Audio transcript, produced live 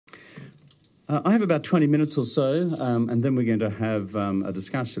I have about 20 minutes or so, and then we're going to have a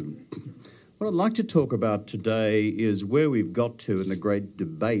discussion. What I'd like to talk about today is where we've got to in the great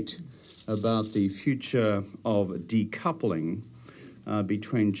debate about the future of decoupling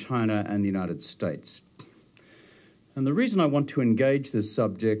between China and the United States. And the reason I want to engage this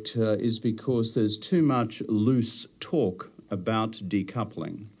subject is because there's too much loose talk about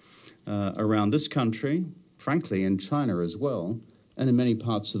decoupling around this country, frankly, in China as well, and in many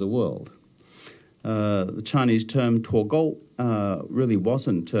parts of the world. The Chinese term 脱钩 really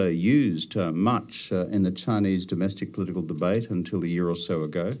wasn't used much in the Chinese domestic political debate until a year or so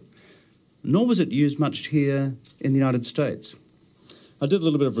ago, nor was it used much here in the United States. I did a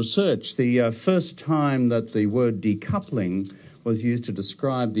little bit of research. The first time that the word decoupling was used to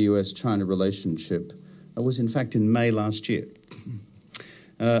describe the U.S. China relationship was in fact in May last year.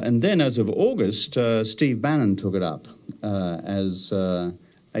 And then as of August, Steve Bannon took it up as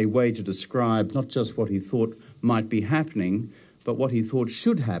a way to describe not just what he thought might be happening, but what he thought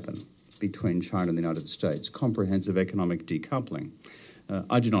should happen between China and the United States, comprehensive economic decoupling.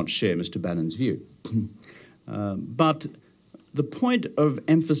 I do not share Mr. Bannon's view. But the point of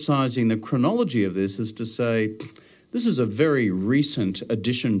emphasising the chronology of this is to say this is a very recent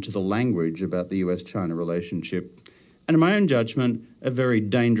addition to the language about the US-China relationship, and in my own judgment, a very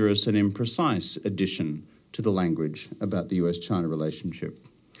dangerous and imprecise addition to the language about the US-China relationship.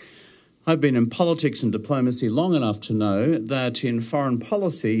 I've been in politics and diplomacy long enough to know that in foreign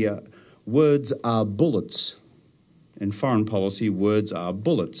policy, words are bullets. In foreign policy, words are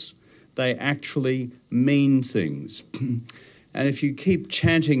bullets. They actually mean things. And if you keep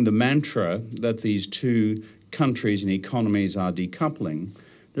chanting the mantra that these two countries and economies are decoupling,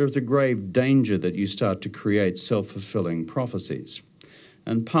 there is a grave danger that you start to create self-fulfilling prophecies.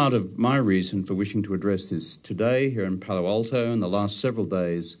 And part of my reason for wishing to address this today here in Palo Alto and the last several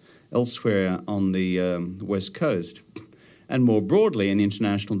days elsewhere on the West Coast, and more broadly in the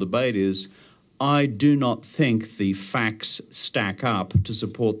international debate, is I do not think the facts stack up to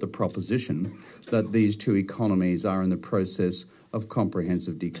support the proposition that these two economies are in the process of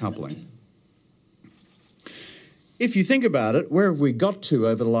comprehensive decoupling. If you think about it, where have we got to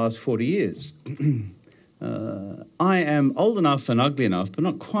over the last 40 years? I am old enough and ugly enough, but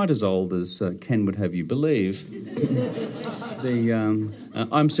not quite as old as Ken would have you believe.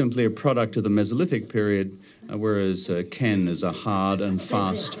 I'm simply a product of the Mesolithic period, whereas Ken is a hard and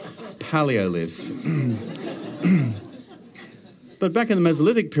fast Paleolith. But back in the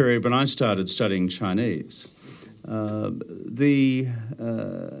Mesolithic period, when I started studying Chinese, the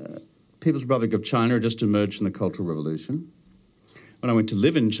People's Republic of China had just emerged from the Cultural Revolution. When I went to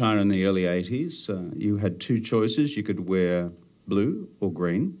live in China in the early 80s, you had two choices. You could wear blue or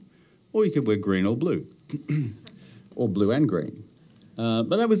green, or you could wear green or blue, or blue and green. But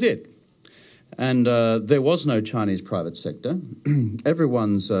that was it. And there was no Chinese private sector.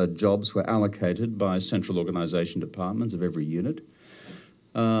 Everyone's jobs were allocated by central organisation departments of every unit.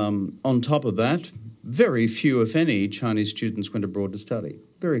 On top of that, very few, if any, Chinese students went abroad to study.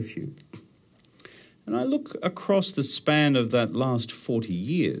 Very few. And I look across the span of that last 40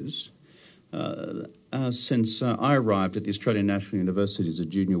 years, since I arrived at the Australian National University as a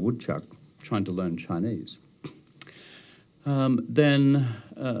junior woodchuck trying to learn Chinese, then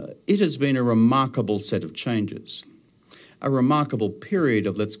it has been a remarkable set of changes, a remarkable period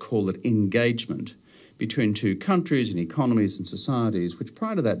of, let's call it, engagement between two countries and economies and societies, which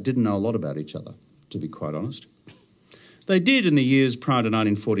prior to that didn't know a lot about each other, to be quite honest. They did in the years prior to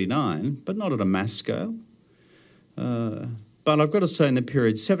 1949, but not at a mass scale. But I've got to say in the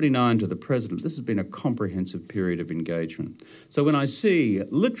period 79 to the present, this has been a comprehensive period of engagement. So when I see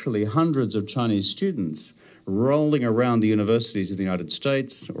literally hundreds of Chinese students rolling around the universities of the United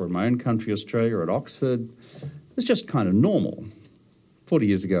States or in my own country, Australia, or at Oxford, it's just kind of normal. 40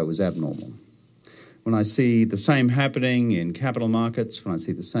 years ago, it was abnormal. When I see the same happening in capital markets, when I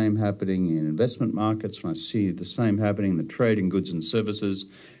see the same happening in investment markets, when I see the same happening in the trade in goods and services,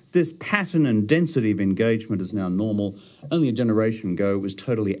 this pattern and density of engagement is now normal. Only a generation ago, it was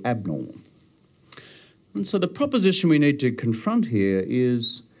totally abnormal. And so the proposition we need to confront here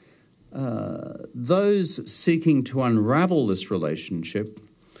is those seeking to unravel this relationship,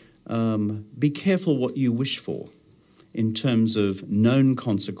 be careful what you wish for in terms of known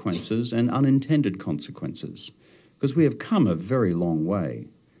consequences and unintended consequences, because we have come a very long way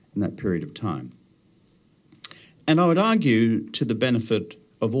in that period of time. And I would argue to the benefit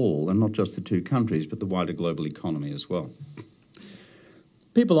of all, and not just the two countries, but the wider global economy as well.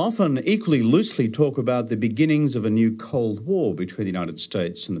 People often equally loosely talk about the beginnings of a new Cold War between the United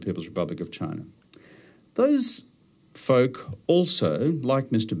States and the People's Republic of China. Those folk also, like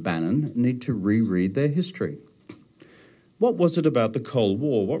Mr. Bannon, need to reread their history. What was it about the Cold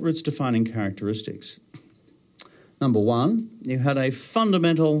War? What were its defining characteristics? Number one, you had a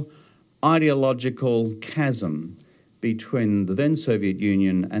fundamental ideological chasm between the then Soviet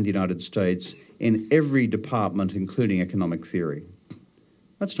Union and the United States in every department, including economic theory.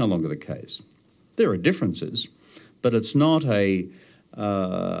 That's no longer the case. There are differences, but it's not a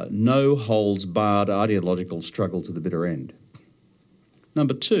no-holds-barred ideological struggle to the bitter end.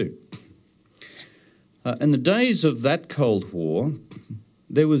 Number two, in the days of that Cold War,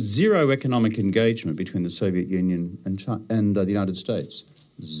 there was zero economic engagement between the Soviet Union and the United States.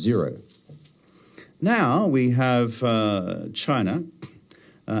 Zero. Now we have China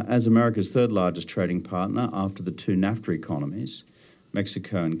as America's third largest trading partner after the two NAFTA economies,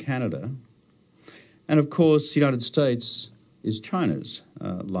 Mexico and Canada. And of course, the United States is China's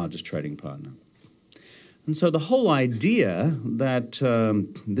largest trading partner. And so the whole idea that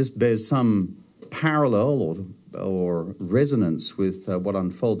this bears some parallel or resonance with what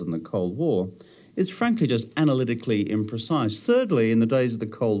unfolded in the Cold War is frankly just analytically imprecise. Thirdly, in the days of the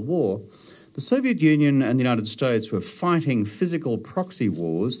Cold War, the Soviet Union and the United States were fighting physical proxy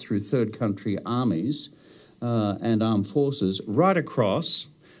wars through third country armies and armed forces right across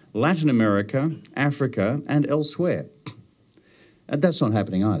Latin America, Africa, and elsewhere. And that's not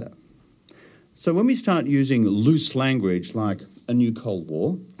happening either. So when we start using loose language like a new Cold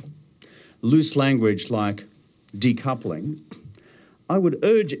War, loose language like decoupling, I would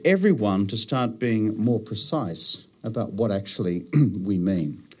urge everyone to start being more precise about what actually we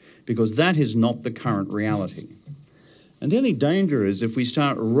mean, because that is not the current reality. And the only danger is if we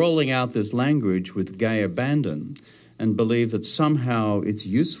start rolling out this language with gay abandon and believe that somehow it's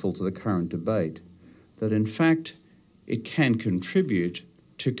useful to the current debate, that in fact it can contribute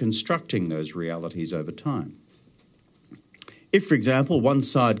to constructing those realities over time. If, for example, one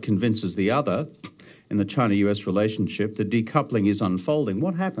side convinces the other in the China-US relationship that decoupling is unfolding,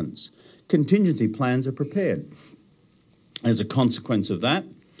 what happens? Contingency plans are prepared. As a consequence of that,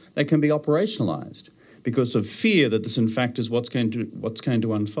 they can be operationalised because of fear that this, in fact, is what's going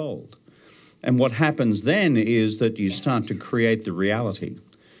to unfold. And what happens then is that you start to create the reality,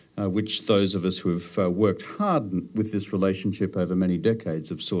 which those of us who have worked hard with this relationship over many decades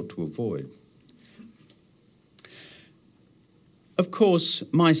have sought to avoid. Of course,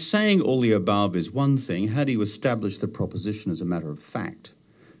 my saying all the above is one thing. How do you establish the proposition as a matter of fact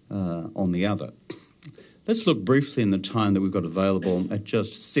on the other? Let's look briefly in the time that we've got available at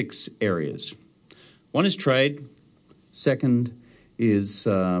just 6 areas. One is trade. Second is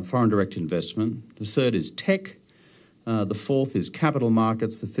foreign direct investment. The third is tech. The fourth is capital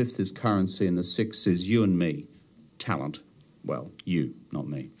markets. The fifth is currency. And the sixth is you and me, talent. Well, you, not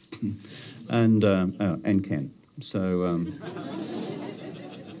me. and Ken. So,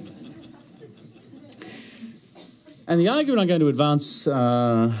 and the argument I'm going to advance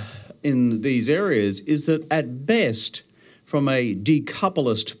in these areas is that at best, from a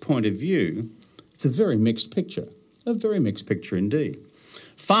decoupleist point of view, it's a very mixed picture indeed.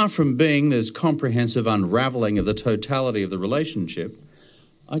 Far from being this comprehensive unravelling of the totality of the relationship,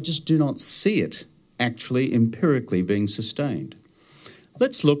 I just do not see it actually empirically being sustained.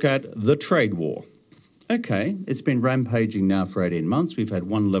 Let's look at the trade war. Okay, it's been rampaging now for 18 months. We've had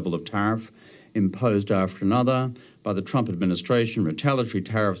one level of tariff imposed after another by the Trump administration, retaliatory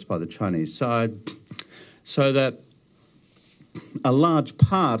tariffs by the Chinese side, so that a large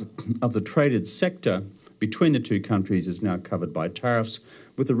part of the traded sector between the two countries is now covered by tariffs,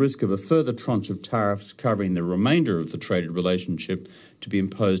 with the risk of a further tranche of tariffs covering the remainder of the traded relationship to be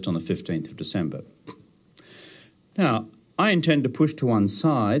imposed on the 15th of December. Now, I intend to push to one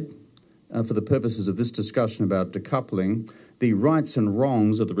side, for the purposes of this discussion about decoupling, the rights and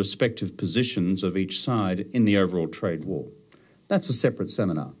wrongs of the respective positions of each side in the overall trade war. That's a separate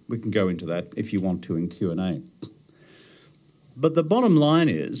seminar. We can go into that if you want to in Q&A. But the bottom line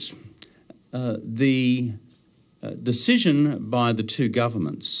is the decision by the two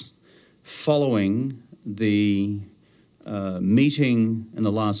governments following the meeting in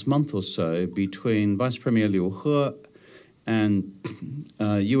the last month or so between Vice Premier Liu He and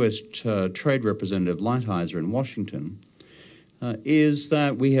U.S. Trade Representative Lighthizer in Washington is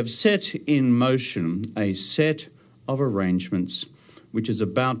that we have set in motion a set of arrangements which is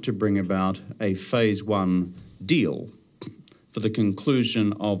about to bring about a Phase 1 deal for the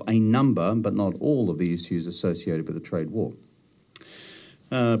conclusion of a number, but not all, of the issues associated with the trade war.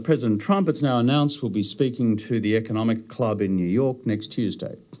 President Trump, it's now announced, will be speaking to the Economic Club in New York next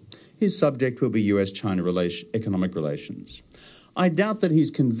Tuesday. His subject will be U.S. China economic relations. I doubt that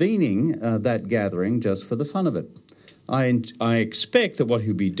he's convening that gathering just for the fun of it. I expect that what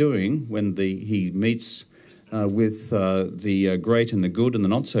he'll be doing when he meets with the great and the good and the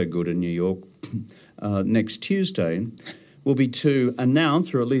not so good in New York next Tuesday will be to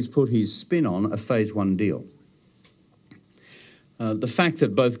announce, or at least put his spin on, a Phase 1 deal. The fact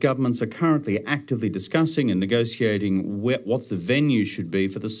that both governments are currently actively discussing and negotiating what the venue should be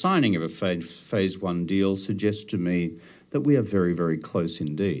for the signing of a Phase 1 deal suggests to me that we are very, very close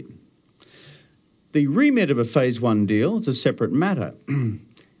indeed. The remit of a Phase 1 deal is a separate matter.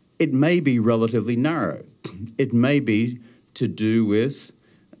 It may be relatively narrow. It may be to do with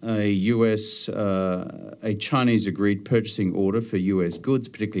a Chinese agreed purchasing order for US goods,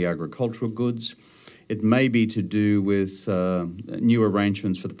 particularly agricultural goods. It may be to do with new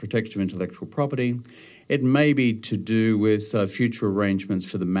arrangements for the protection of intellectual property. It may be to do with future arrangements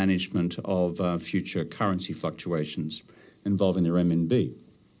for the management of future currency fluctuations involving the renminbi.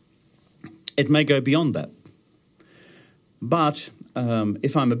 It may go beyond that. But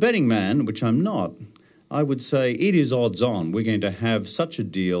if I'm a betting man, which I'm not, I would say it is odds on we're going to have such a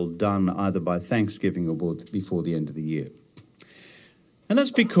deal done either by Thanksgiving or before the end of the year. And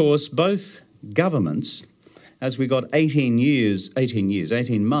that's because both governments, as we got 18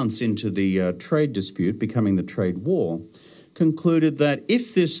 months into the trade dispute, becoming the trade war, concluded that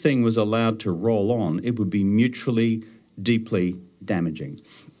if this thing was allowed to roll on, it would be mutually deeply damaging.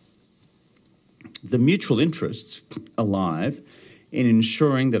 The mutual interests alive in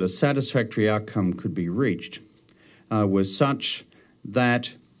ensuring that a satisfactory outcome could be reached were such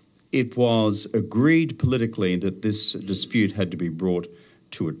that it was agreed politically that this dispute had to be brought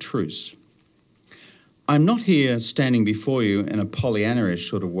to a truce. I'm not here standing before you in a Pollyanna-ish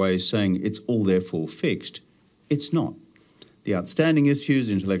sort of way saying it's all therefore fixed. It's not. The outstanding issues,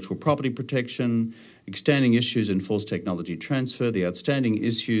 intellectual property protection, outstanding issues in forced technology transfer, the outstanding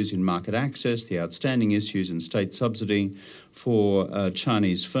issues in market access, the outstanding issues in state subsidy for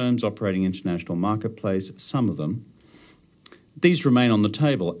Chinese firms operating international marketplace, some of them, these remain on the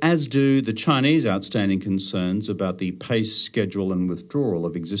table, as do the Chinese outstanding concerns about the pace, schedule and withdrawal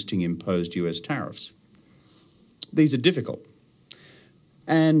of existing imposed US tariffs. These are difficult.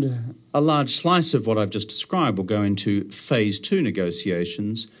 And a large slice of what I've just described will go into Phase 2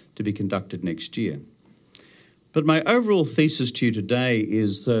 negotiations to be conducted next year. But my overall thesis to you today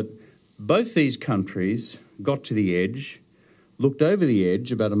is that both these countries got to the edge, looked over the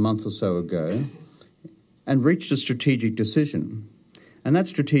edge about a month or so ago, and reached a strategic decision. And that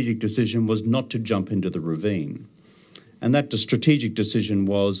strategic decision was not to jump into the ravine. And that strategic decision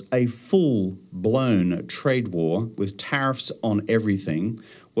was a full-blown trade war with tariffs on everything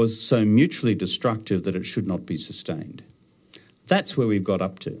was so mutually destructive that it should not be sustained. That's where we've got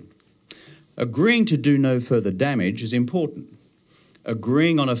up to. Agreeing to do no further damage is important.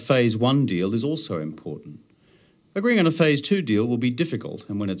 Agreeing on a Phase 1 deal is also important. Agreeing on a Phase 2 deal will be difficult,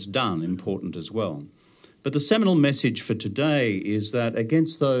 and when it's done, important as well. But the seminal message for today is that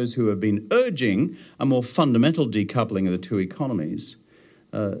against those who have been urging a more fundamental decoupling of the two economies,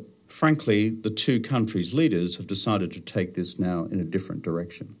 frankly, the two countries' leaders have decided to take this now in a different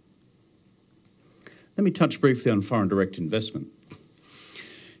direction. Let me touch briefly on foreign direct investment.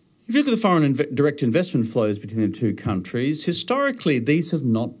 If you look at the foreign direct investment flows between the two countries, historically these have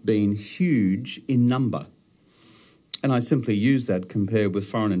not been huge in number. And I simply use that compared with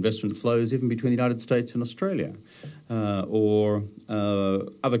foreign investment flows even between the United States and Australia or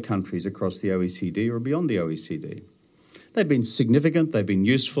other countries across the OECD or beyond the OECD. They've been significant, they've been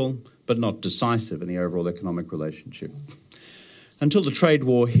useful, but not decisive in the overall economic relationship. Until the trade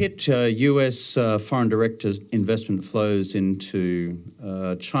war hit, US foreign direct investment flows into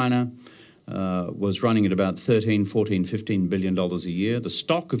China was running at about $13, $14, $15 billion a year. The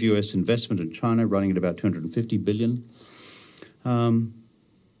stock of US investment in China running at about $250 billion.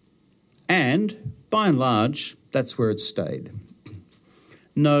 And by and large, that's where it stayed.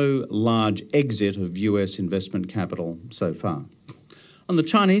 No large exit of US investment capital so far. On the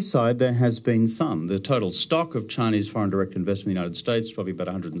Chinese side, there has been some. The total stock of Chinese foreign direct investment in the United States is probably about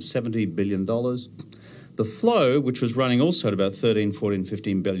 $170 billion. The flow, which was running also at about $13, $14,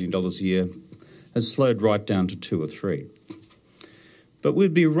 $15 billion a year, has slowed right down to 2 or 3. But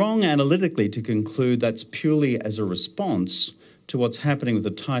we'd be wrong analytically to conclude that's purely as a response to what's happening with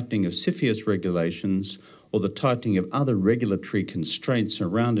the tightening of CFIUS regulations or the tightening of other regulatory constraints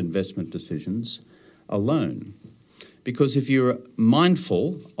around investment decisions alone. Because if you're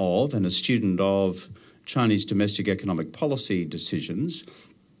mindful of and a student of Chinese domestic economic policy decisions,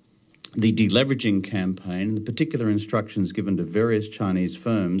 the deleveraging campaign and the particular instructions given to various Chinese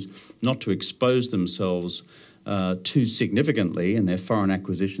firms not to expose themselves too significantly in their foreign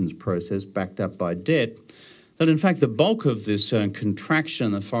acquisitions process backed up by debt, that in fact the bulk of this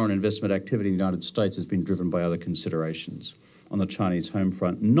contraction of foreign investment activity in the United States has been driven by other considerations on the Chinese home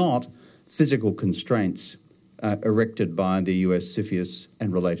front, not physical constraints erected by the US CFIUS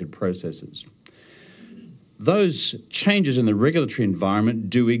and related processes. Those changes in the regulatory environment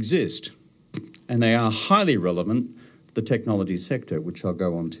do exist, and they are highly relevant to the technology sector, which I'll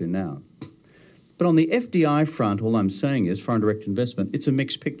go on to now. But on the FDI front, all I'm saying is foreign direct investment, it's a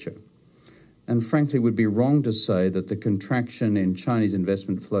mixed picture. And frankly, it would be wrong to say that the contraction in Chinese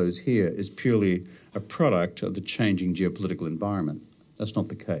investment flows here is purely a product of the changing geopolitical environment. That's not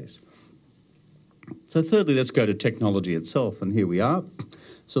the case. So thirdly, let's go to technology itself. And here we are,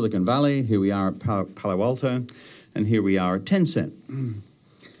 Silicon Valley, here we are at Palo Alto, and here we are at Tencent.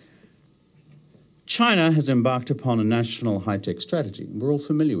 China has embarked upon a national high-tech strategy. We're all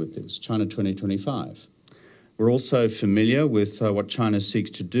familiar with this, China 2025. We're also familiar with what China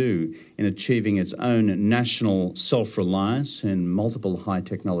seeks to do in achieving its own national self-reliance in multiple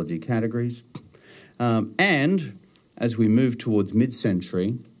high-technology categories. And as we move towards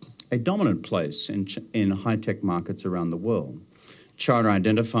mid-century, a dominant place in high-tech markets around the world. China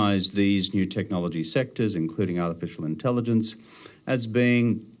identifies these new technology sectors, including artificial intelligence, as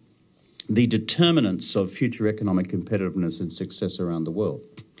being the determinants of future economic competitiveness and success around the world.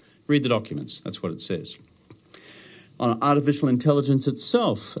 Read the documents, that's what it says. On artificial intelligence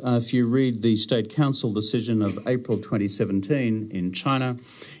itself, if you read the State Council decision of April 2017 in China,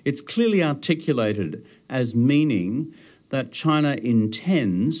 it's clearly articulated as meaning that China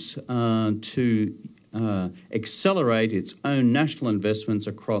intends to accelerate its own national investments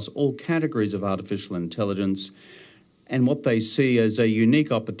across all categories of artificial intelligence, and what they see as a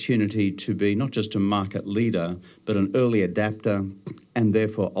unique opportunity to be not just a market leader, but an early adapter, and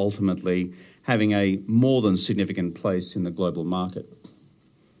therefore ultimately having a more than significant place in the global market.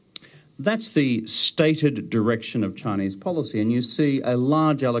 That's the stated direction of Chinese policy, and you see a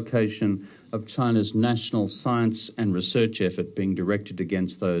large allocation of China's national science and research effort being directed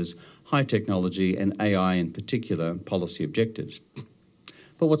against those high technology and AI in particular policy objectives.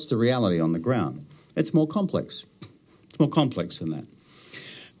 But what's the reality on the ground? It's more complex. It's more complex than that.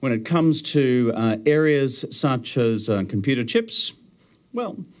 When it comes to areas such as computer chips,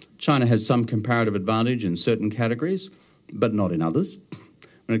 well, China has some comparative advantage in certain categories, but not in others.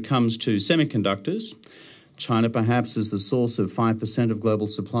 When it comes to semiconductors, China perhaps is the source of 5% of global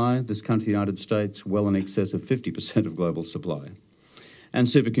supply. This country, the United States, well in excess of 50% of global supply. And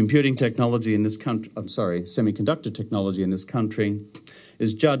supercomputing technology in this country, semiconductor technology in this country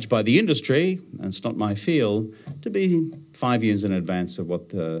is judged by the industry, and it's not my field, to be 5 years in advance of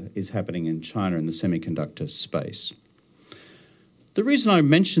what is happening in China in the semiconductor space. The reason I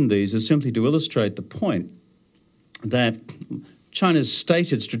mention these is simply to illustrate the point that China's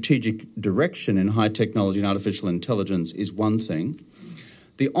stated strategic direction in high technology and artificial intelligence is one thing.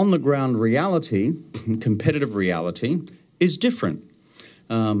 The on-the-ground reality, competitive reality, is different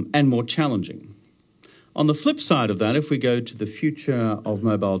and more challenging. On the flip side of that, if we go to the future of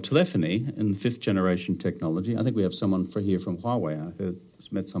mobile telephony and fifth-generation technology, I think we have someone here from Huawei. I heard,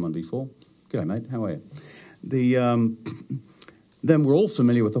 met someone before. G'day, mate. How are you? Then we're all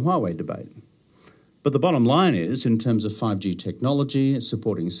familiar with the Huawei debate. But the bottom line is, in terms of 5G technology,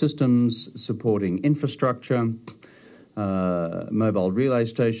 supporting systems, supporting infrastructure, mobile relay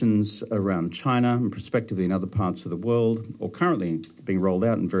stations around China and prospectively in other parts of the world, or currently being rolled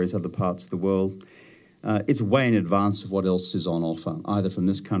out in various other parts of the world, it's way in advance of what else is on offer, either from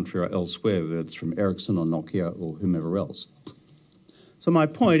this country or elsewhere, whether it's from Ericsson or Nokia or whomever else. So my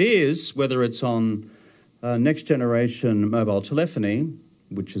point is, whether it's on next-generation mobile telephony,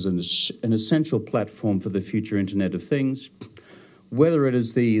 which is an essential platform for the future Internet of Things, whether it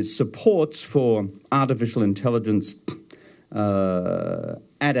is the supports for artificial intelligence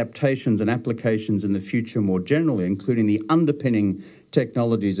adaptations and applications in the future more generally, including the underpinning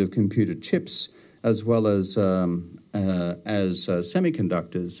technologies of computer chips as well as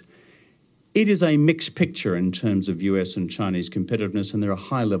semiconductors, it is a mixed picture in terms of US and Chinese competitiveness, and there are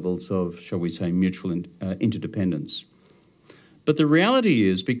high levels of, shall we say, mutual interdependence. But the reality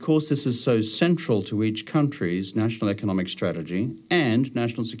is, because this is so central to each country's national economic strategy and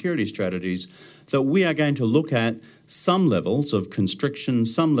national security strategies, that we are going to look at some levels of constriction,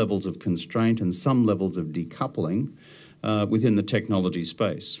 some levels of constraint, and some levels of decoupling within the technology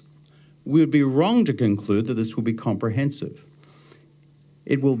space. We would be wrong to conclude that this will be comprehensive.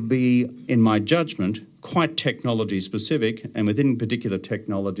 It will be, in my judgment, quite technology-specific, and within particular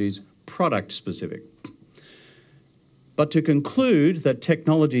technologies, product-specific. But to conclude that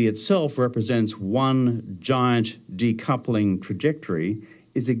technology itself represents one giant decoupling trajectory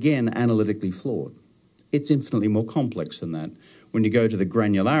is again analytically flawed. it's infinitely more complex than that. When you go to the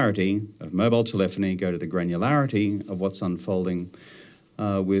granularity of mobile telephony, go to the granularity of what's unfolding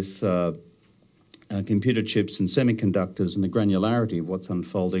with computer chips and semiconductors, and the granularity of what's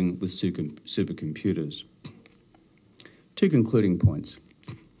unfolding with supercomputers. Two concluding points.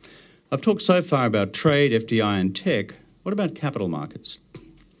 I've talked so far about trade, FDI and tech. What about capital markets?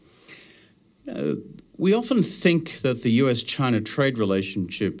 We often think that the U.S. China trade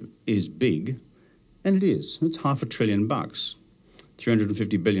relationship is big, and it is. It's $500 billion.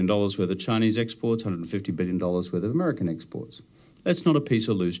 $350 billion worth of Chinese exports, $150 billion worth of American exports. That's not a piece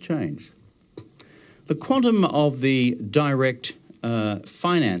of loose change. The quantum of the direct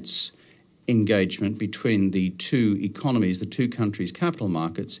finance engagement between the two economies, the two countries' capital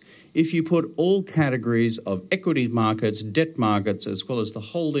markets, if you put all categories of equity markets, debt markets, as well as the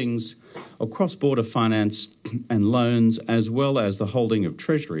holdings of cross-border finance and loans, as well as the holding of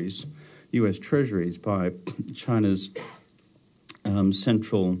treasuries, US treasuries by China's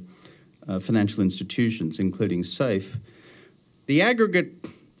central financial institutions, including SAFE, the aggregate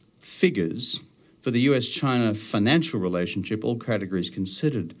figures for the US-China financial relationship, all categories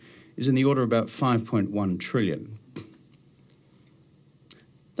considered, is in the order of about $5.1 trillion.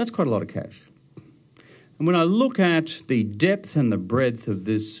 That's quite a lot of cash. And when I look at the depth and the breadth of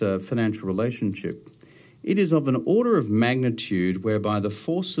this financial relationship, it is of an order of magnitude whereby the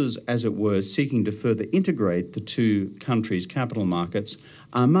forces, as it were, seeking to further integrate the two countries' capital markets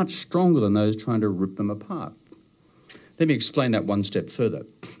are much stronger than those trying to rip them apart. Let me explain that one step further.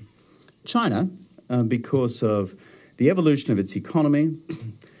 China, because of the evolution of its economy,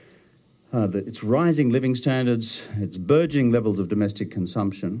 its rising living standards, its burgeoning levels of domestic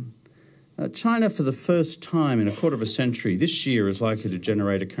consumption, China, for the first time in a quarter of a century, this year is likely to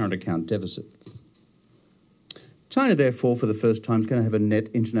generate a current account deficit. China, therefore, for the first time, is going to have a net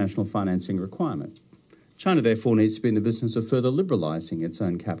international financing requirement. China, therefore, needs to be in the business of further liberalising its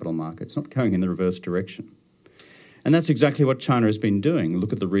own capital markets, not going in the reverse direction. And that's exactly what China has been doing.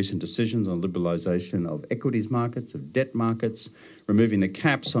 Look at the recent decisions on liberalisation of equities markets, of debt markets, removing the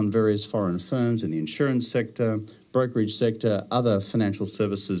caps on various foreign firms in the insurance sector, brokerage sector, other financial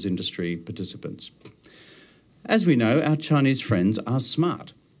services industry participants. As we know, our Chinese friends are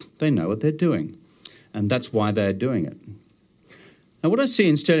smart. They know what they're doing. And that's why they're doing it. Now, what I see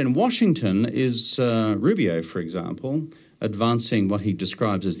instead in Washington is Rubio, for example, advancing what he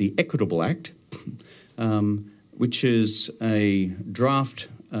describes as the Equitable Act, which is a draft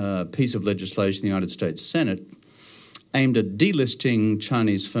piece of legislation in the United States Senate aimed at delisting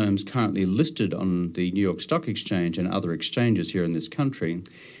Chinese firms currently listed on the New York Stock Exchange and other exchanges here in this country,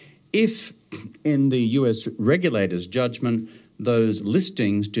 if, in the US regulator's judgment, those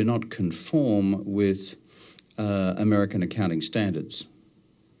listings do not conform with American accounting standards.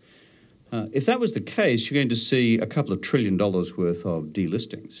 If that was the case, you're going to see a couple of $1 trillion worth of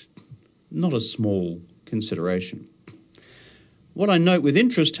delistings. Not a small consideration. What I note with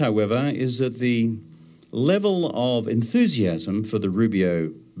interest, however, is that the level of enthusiasm for the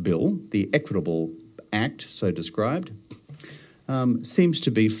Rubio bill, the Equitable Act, so described, seems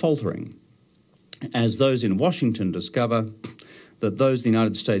to be faltering, as those in Washington discover that those in the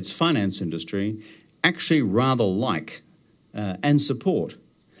United States finance industry actually rather like and support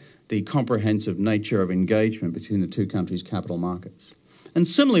the comprehensive nature of engagement between the two countries' capital markets. And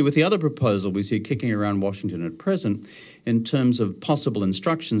similarly with the other proposal we see kicking around Washington at present in terms of possible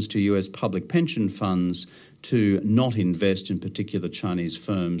instructions to US public pension funds to not invest in particular Chinese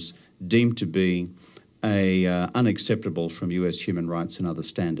firms deemed to be unacceptable from US human rights and other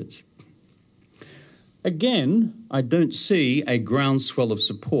standards. Again, I don't see a groundswell of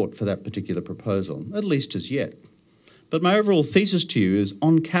support for that particular proposal, at least as yet. But my overall thesis to you is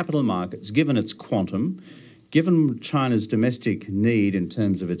on capital markets, given its quantum, given China's domestic need in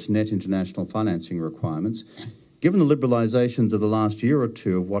terms of its net international financing requirements, given the liberalisations of the last year or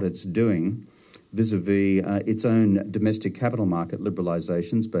two of what it's doing vis-a-vis its own domestic capital market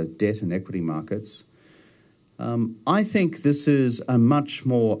liberalisations, both debt and equity markets, I think this is a much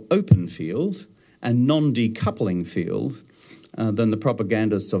more open field and non-decoupling field than the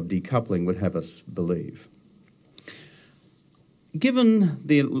propagandists of decoupling would have us believe. Given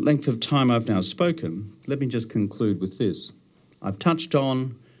the length of time I've now spoken, let me just conclude with this. I've touched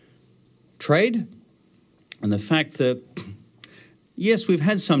on trade and the fact that, yes, we've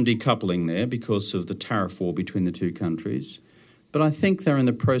had some decoupling there because of the tariff war between the two countries, but I think they're in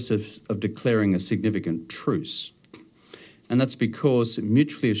the process of declaring a significant truce. And that's because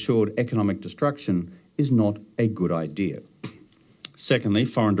mutually assured economic destruction is not a good idea. Secondly,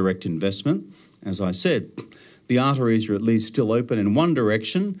 foreign direct investment. As I said, The arteries are at least still open in one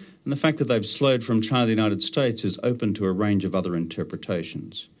direction, and the fact that they've slowed from China to the United States is open to a range of other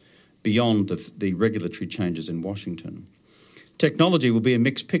interpretations beyond the regulatory changes in Washington. Technology will be a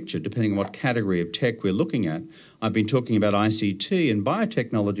mixed picture depending on what category of tech we're looking at. I've been talking about ICT and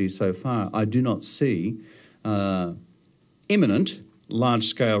biotechnology so far. I do not see imminent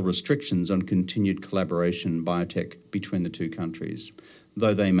large-scale restrictions on continued collaboration in biotech between the two countries,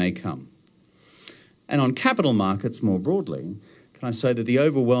 though they may come. And on capital markets more broadly, can I say that the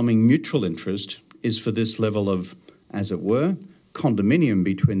overwhelming mutual interest is for this level of, as it were, condominium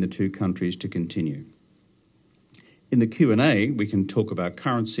between the two countries to continue. In the Q&A, we can talk about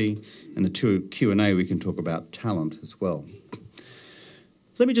currency. In the Q&A, we can talk about talent as well.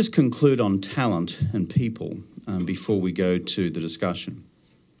 Let me just conclude on talent and people before we go to the discussion.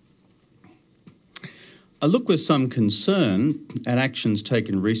 I look with some concern at actions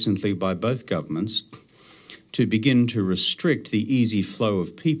taken recently by both governments to begin to restrict the easy flow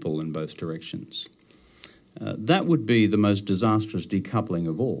of people in both directions. That would be the most disastrous decoupling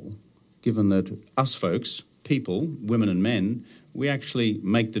of all, given that us folks, people, women and men, we actually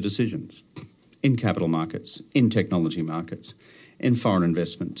make the decisions in capital markets, in technology markets, in foreign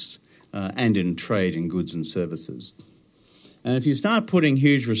investments, and in trade in goods and services. And if you start putting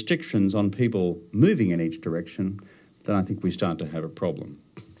huge restrictions on people moving in each direction, then I think we start to have a problem.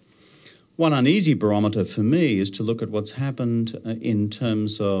 One uneasy barometer for me is to look at what's happened in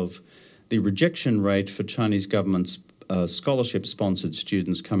terms of the rejection rate for Chinese government's scholarship-sponsored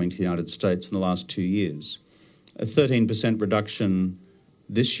students coming to the United States in the last 2 years. A 13% reduction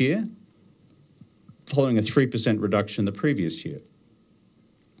this year, following a 3% reduction the previous year.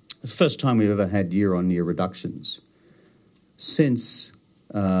 It's the first time we've ever had year-on-year reductions since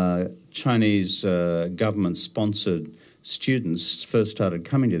Chinese government-sponsored students first started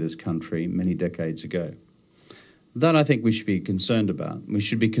coming to this country many decades ago. That I think we should be concerned about. We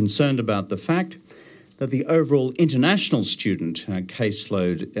should be concerned about the fact that the overall international student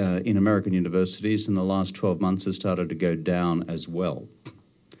caseload in American universities in the last 12 months has started to go down as well.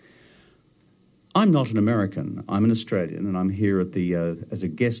 I'm not an American, I'm an Australian, and I'm here at as a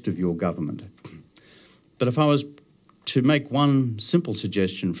guest of your government. But if I was to make one simple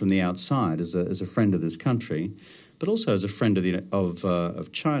suggestion from the outside as a friend of this country, but also as a friend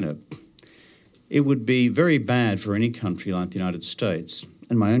of China, it would be very bad for any country like the United States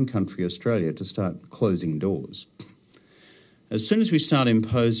and my own country, Australia, to start closing doors. As soon as we start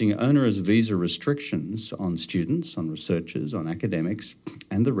imposing onerous visa restrictions on students, on researchers, on academics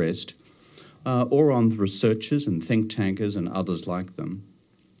and the rest, or on researchers and think tankers and others like them,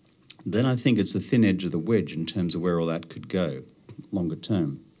 then I think it's the thin edge of the wedge in terms of where all that could go longer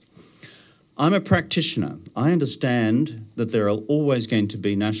term. I'm a practitioner. I understand that there are always going to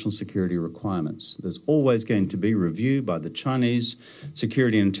be national security requirements. There's always going to be review by the Chinese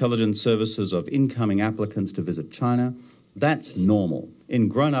security and intelligence services of incoming applicants to visit China. That's normal. In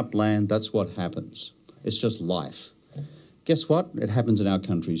grown-up land, that's what happens. It's just life. Guess what? It happens in our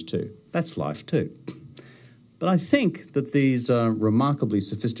countries too. That's life too. But I think that these remarkably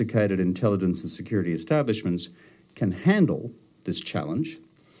sophisticated intelligence and security establishments can handle this challenge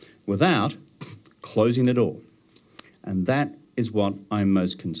without closing the door. And that is what I'm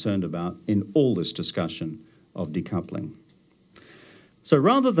most concerned about in all this discussion of decoupling. So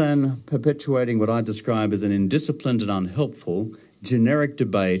rather than perpetuating what I describe as an indisciplined and unhelpful generic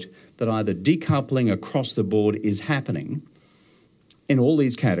debate that either decoupling across the board is happening in all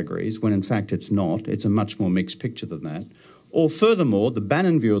these categories, when in fact it's not, it's a much more mixed picture than that, or furthermore, the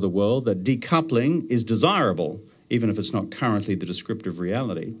Bannon view of the world that decoupling is desirable, even if it's not currently the descriptive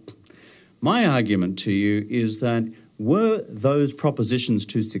reality. My argument to you is that were those propositions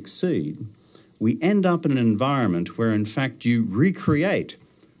to succeed, we end up in an environment where in fact you recreate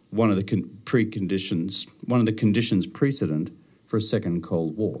one of the conditions precedent for a second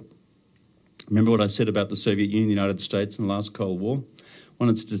Cold War. Remember what I said about the Soviet Union and the United States in the last Cold War? One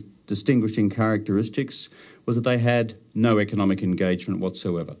of its distinguishing characteristics was that they had no economic engagement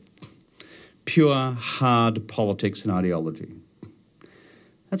whatsoever. Pure, hard politics and ideology.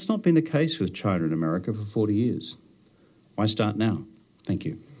 That's not been the case with China and America for 40 years. Why start now? Thank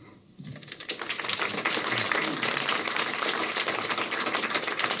you.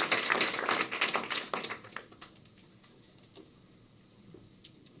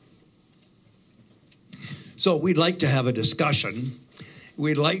 So we'd like to have a discussion.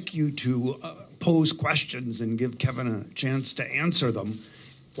 We'd like you to pose questions and give Kevin a chance to answer them.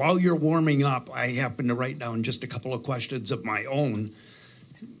 While you're warming up, I happen to write down just a couple of questions of my own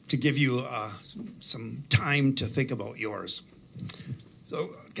to give you some time to think about yours.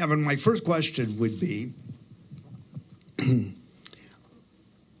 So, Kevin, my first question would be,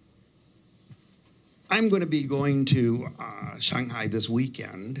 I'm going to be going to Shanghai this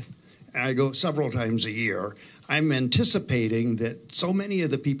weekend, and I go several times a year. I'm anticipating that so many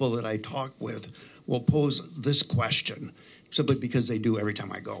of the people that I talk with will pose this question, simply because they do every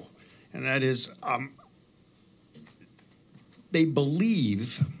time I go. And that is, they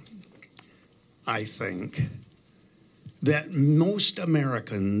believe, I think, that most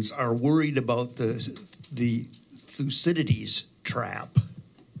Americans are worried about the Thucydides trap,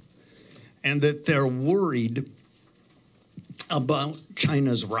 and that they're worried about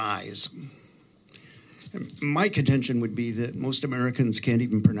China's rise. And my contention would be that most Americans can't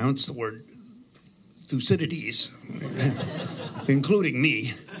even pronounce the word Thucydides, including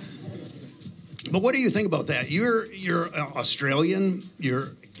me. But what do you think about that? You're Australian, you're a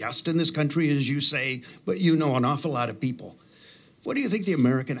guest in this country, as you say, but you know an awful lot of people. What do you think the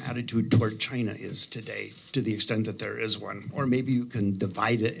American attitude toward China is today, to the extent that there is one? Or maybe you can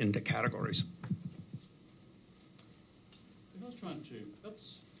divide it into categories. I was trying to,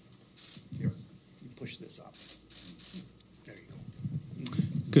 oops. Here, you push this up. There you go.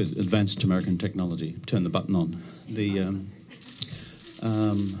 Good, advanced American technology. Turn the button on.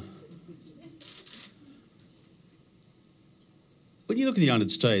 When you look at the United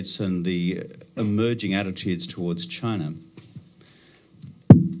States and the emerging attitudes towards China,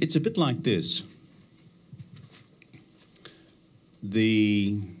 it's a bit like this.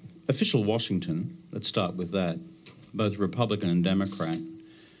 The official Washington, let's start with that, both Republican and Democrat,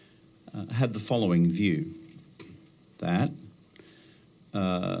 had the following view, that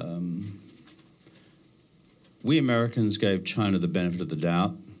we Americans gave China the benefit of the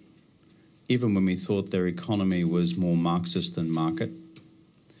doubt, even when we thought their economy was more Marxist than market.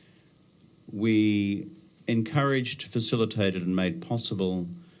 We encouraged, facilitated, and made possible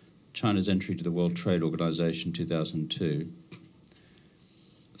China's entry to the World Trade Organization in 2002.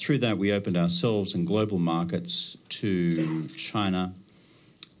 Through that, we opened ourselves and global markets to China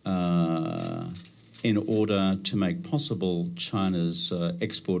in order to make possible China's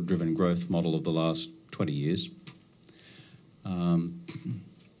export-driven growth model of the last 20 years.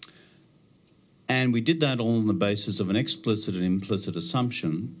 And we did that all on the basis of an explicit and implicit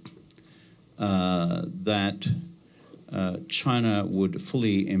assumption that China would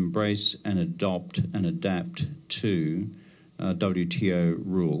fully embrace and adopt and adapt to WTO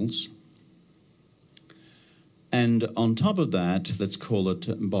rules. And on top of that, let's call it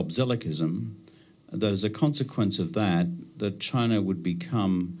Bob Zellickism, that as a consequence of that, that China would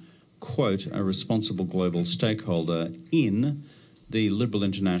become, quote, a responsible global stakeholder in the liberal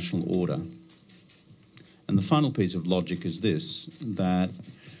international order. And the final piece of logic is this, that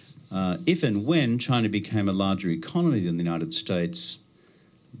if and when China became a larger economy than the United States,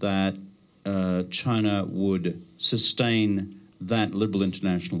 that China would sustain that liberal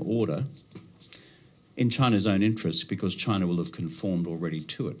international order in China's own interest, because China will have conformed already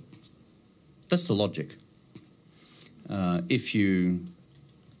to it. That's the logic. If you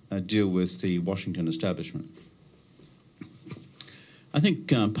deal with the Washington establishment. I think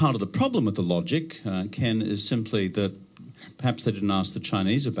part of the problem with the logic, Ken, is simply that perhaps they didn't ask the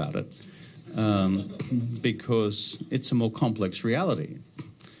Chinese about it, because it's a more complex reality.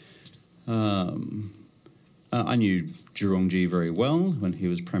 I knew Zhurongji very well when he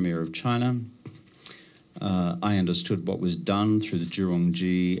was Premier of China. I understood what was done through the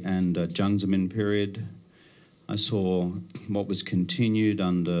Zhurongji and Jiang Zemin period. I saw what was continued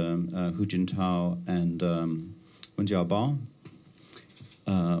under Hu Jintao and Wen Jiabao,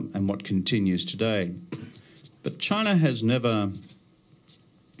 and what continues today. But China has never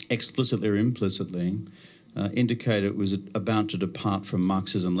explicitly or implicitly indicated it was about to depart from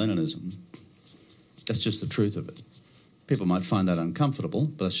Marxism-Leninism. That's just the truth of it. People might find that uncomfortable,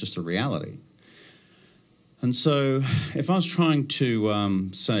 but that's just a reality. And so if I was trying to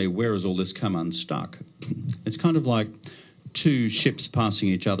say, where has all this come unstuck? It's kind of like two ships passing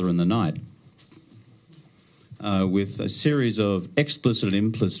each other in the night, with a series of explicit and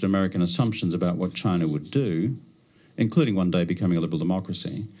implicit American assumptions about what China would do, including one day becoming a liberal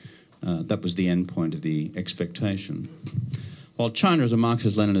democracy. That was the end point of the expectation. While China is a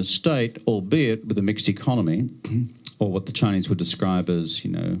Marxist-Leninist state, albeit with a mixed economy, or what the Chinese would describe as,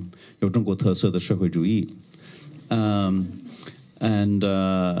 you know, 有中国特色的社会主义, and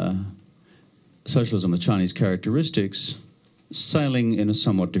socialism with Chinese characteristics, sailing in a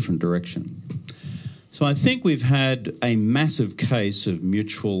somewhat different direction. So I think we've had a massive case of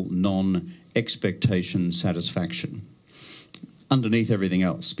mutual non-expectation satisfaction underneath everything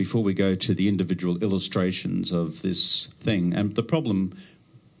else before we go to the individual illustrations of this thing. And the problem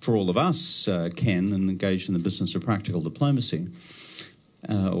for all of us, Ken, and engaged in the business of practical diplomacy,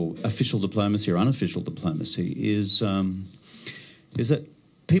 or official diplomacy or unofficial diplomacy, is that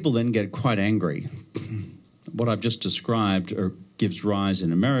people then get quite angry. What I've just described gives rise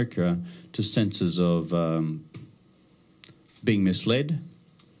in America to senses of being misled,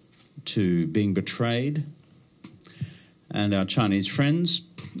 to being betrayed. And our Chinese friends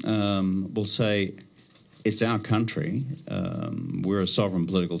will say, it's our country, we're a sovereign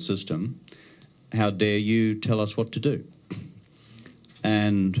political system, how dare you tell us what to do?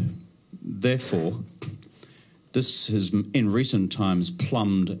 And therefore, this has in recent times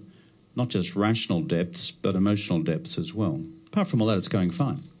plumbed not just rational depths, but emotional depths as well. Apart from all that, it's going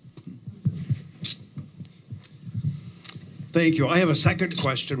fine. Thank you. I have a second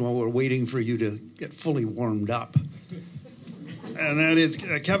question while we're waiting for you to get fully warmed up. And that is,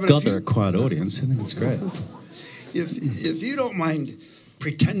 Kevin... God, they're a quiet audience. I think it's great. If you don't mind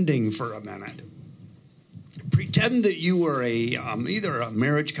pretending for a minute, pretend that you were either a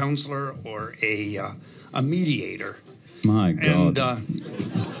marriage counselor or a mediator. My God.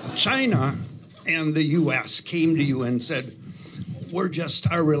 And China and the U.S. came to you and said,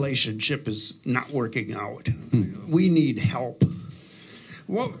 our relationship is not working out. We need help.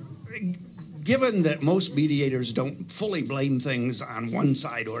 Well, given that most mediators don't fully blame things on one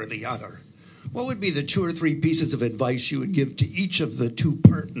side or the other, what would be the 2 or 3 pieces of advice you would give to each of the 2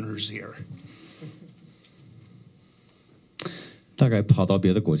 partners here? 大概跑到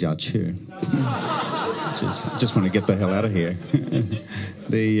别的国家去 just want to get the hell out of here.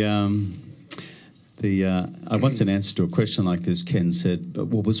 I once in answer to a question like this, Ken said,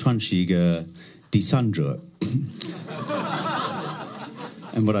 我不算是一个第三者.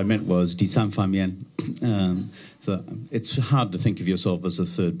 And what I meant was 第三方面. So it's hard to think of yourself as a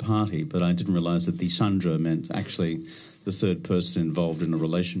third party, but I didn't realize that 第三者 meant actually the third person involved in a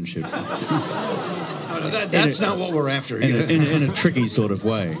relationship. That's not what we're after. In a tricky sort of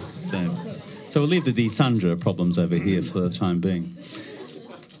way. So we'll leave the 第三者 problems over here for the time being.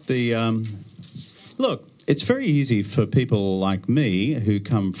 Look, it's very easy for people like me who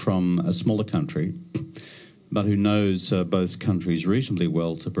come from a smaller country, but who knows both countries reasonably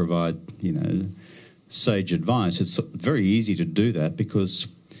well to provide, sage advice. It's very easy to do that because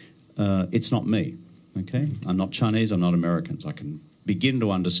it's not me, okay? I'm not Chinese, I'm not American. So I can begin to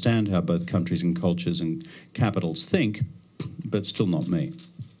understand how both countries and cultures and capitals think, but still not me.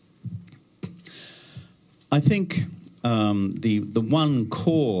 I think the one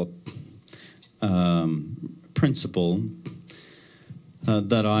core principle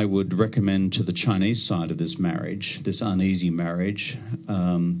that I would recommend to the Chinese side of this marriage, this uneasy marriage,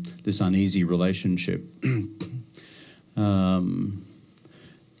 this uneasy relationship,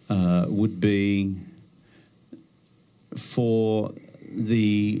 would be for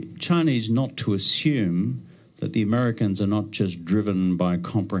the Chinese not to assume that the Americans are not just driven by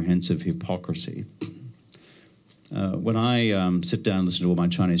comprehensive hypocrisy. When I sit down and listen to all my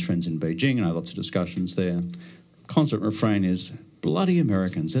Chinese friends in Beijing, and I have lots of discussions there, constant refrain is, bloody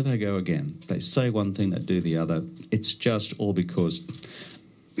Americans, there they go again. They say one thing, they do the other. It's just all because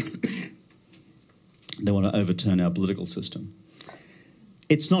they want to overturn our political system.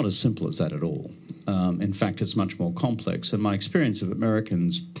 It's not as simple as that at all. In fact, it's much more complex. And my experience of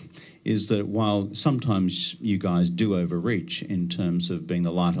Americans is that while sometimes you guys do overreach in terms of being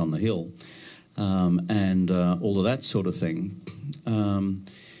the light on the hill, and all of that sort of thing,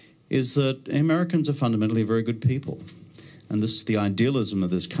 is that Americans are fundamentally very good people. And the idealism of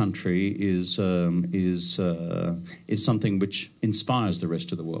this country is something which inspires the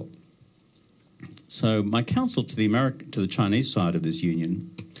rest of the world. So my counsel to the Chinese side of this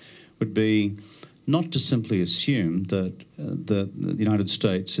union would be not to simply assume that the United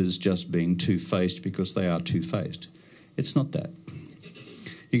States is just being two-faced because they are two-faced. It's not that.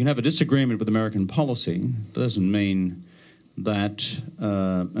 You can have a disagreement with American policy, but that doesn't mean that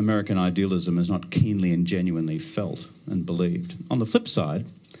American idealism is not keenly and genuinely felt and believed. On the flip side,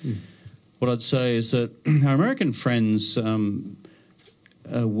 what I'd say is that our American friends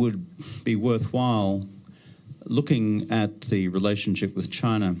would be worthwhile looking at the relationship with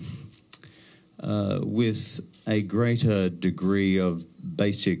China with a greater degree of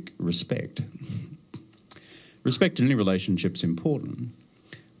basic respect. Respect in any relationship is important.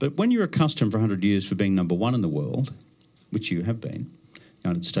 But when you're accustomed for 100 years for being number one in the world, which you have been, the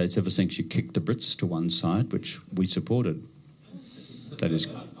United States, ever since you kicked the Brits to one side, which we supported, that is,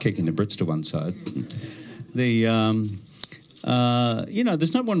 kicking the Brits to one side, there's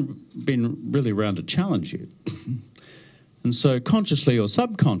no one been really around to challenge you. And so consciously or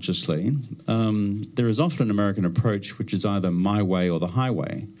subconsciously, there is often an American approach which is either my way or the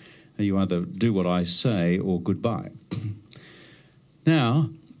highway. You either do what I say or goodbye. Now,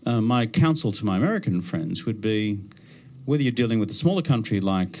 my counsel to my American friends would be, whether you're dealing with a smaller country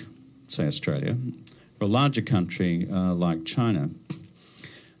like, say, Australia, or a larger country like China,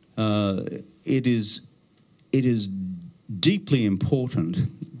 it is deeply important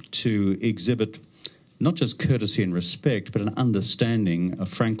to exhibit not just courtesy and respect, but an understanding,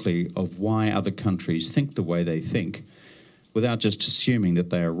 frankly, of why other countries think the way they think, without just assuming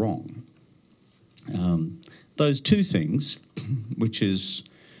that they are wrong. Those two things, which is,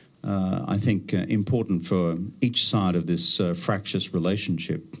 I think, important for each side of this fractious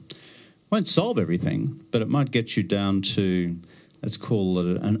relationship, won't solve everything, but it might get you down to, let's call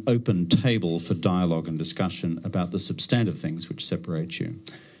it an open table for dialogue and discussion about the substantive things which separate you.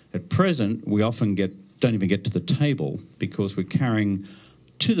 At present, we often don't even get to the table because we're carrying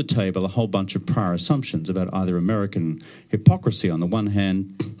to the table a whole bunch of prior assumptions about either American hypocrisy on the one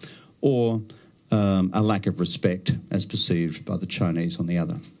hand or a lack of respect as perceived by the Chinese on the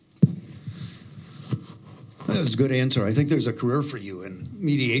other. That was a good answer. I think there's a career for you in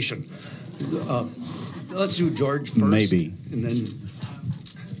mediation. Let's do George first. Maybe. And then...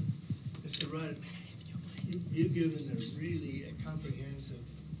 Mr. Rudd, you've given a comprehensive,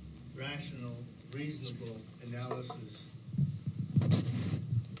 rational, reasonable analysis.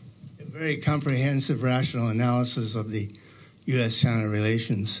 A very comprehensive, rational analysis of the U.S. China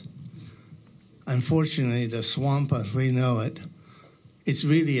relations. Unfortunately, the swamp as we know it, it's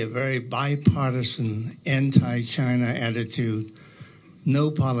really a very bipartisan, anti-China attitude.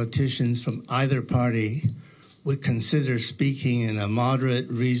 No politicians from either party would consider speaking in a moderate,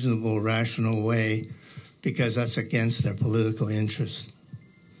 reasonable, rational way because that's against their political interests.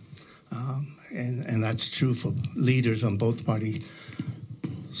 And that's true for leaders on both parties.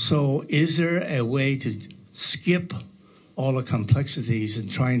 So is there a way to skip all the complexities and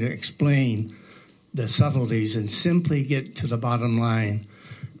trying to explain the subtleties and simply get to the bottom line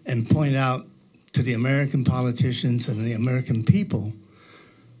and point out to the American politicians and the American people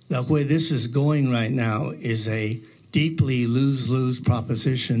that where this is going right now is a deeply lose-lose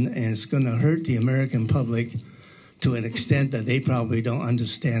proposition, and it's going to hurt the American public to an extent that they probably don't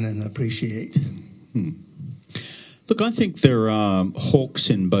understand and appreciate. Look, I think there are hawks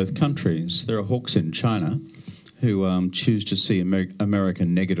in both countries. There are hawks in China who choose to see America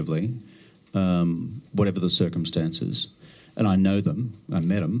negatively, whatever the circumstances. And I know them. I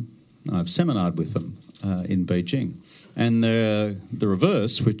met them. I've seminared with them in Beijing. And the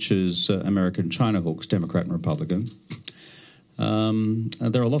reverse, which is American China hawks, Democrat and Republican,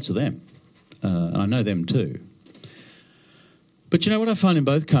 there are lots of them. And I know them too. But you know what I find in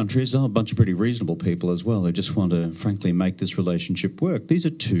both countries? A bunch of pretty reasonable people as well. They just want to, frankly, make this relationship work. These are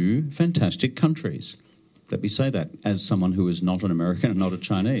two fantastic countries. Let me say that as someone who is not an American and not a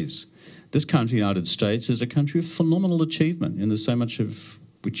Chinese. This country, the United States, is a country of phenomenal achievement, and there's so much of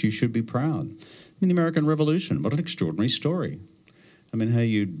which you should be proud. I mean, the American Revolution, what an extraordinary story. I mean, how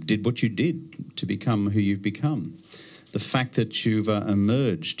you did what you did to become who you've become. The fact that you've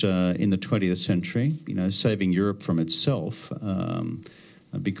emerged in the 20th century, you know, saving Europe from itself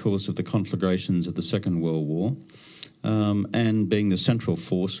because of the conflagrations of the Second World War, and being the central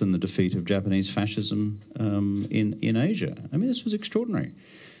force in the defeat of Japanese fascism in Asia. I mean, this was extraordinary.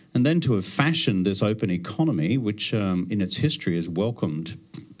 And then to have fashioned this open economy, which in its history has welcomed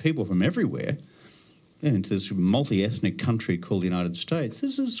people from everywhere into this multi-ethnic country called the United States,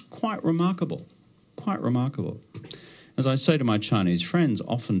 this is quite remarkable, quite remarkable. As I say to my Chinese friends,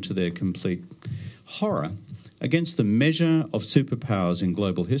 often to their complete horror, against the measure of superpowers in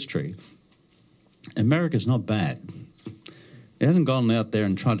global history, America's not bad. It hasn't gone out there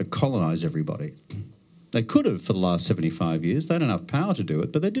and tried to colonise everybody. They could have for the last 75 years. They had enough power to do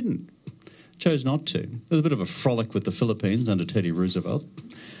it, but they didn't. Chose not to. There was a bit of a frolic with the Philippines under Teddy Roosevelt.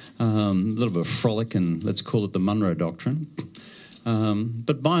 A little bit of a frolic, and let's call it the Monroe Doctrine.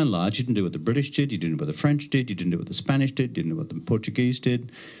 But by and large, you didn't do what the British did, you didn't do what the French did, you didn't do what the Spanish did, you didn't do what the Portuguese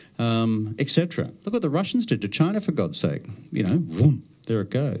did, etc. Look what the Russians did to China, for God's sake. You know, boom, there it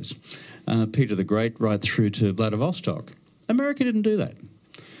goes. Peter the Great right through to Vladivostok. America didn't do that.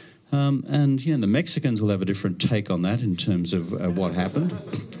 And, you know, the Mexicans will have a different take on that in terms of what happened.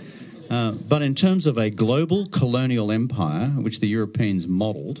 But in terms of a global colonial empire, which the Europeans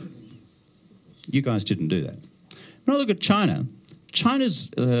modelled, you guys didn't do that. When I look at China, China's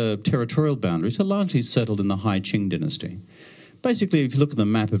territorial boundaries are largely settled in the Hai Qing dynasty. Basically, if you look at the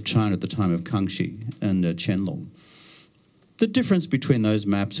map of China at the time of Kangxi and Qianlong, the difference between those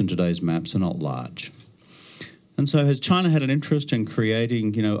maps and today's maps are not large. And so has China had an interest in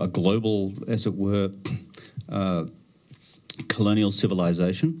creating, a global, as it were, colonial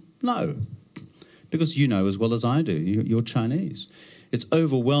civilization? No, because you know as well as I do, you're Chinese. Its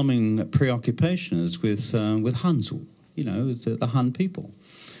overwhelming preoccupation is with Hanzu, the Han people.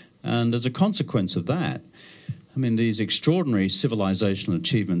 And as a consequence of that, these extraordinary civilizational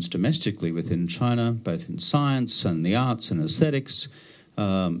achievements domestically within China, both in science and the arts and aesthetics,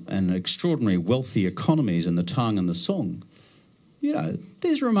 and extraordinary wealthy economies in the Tang and the Song,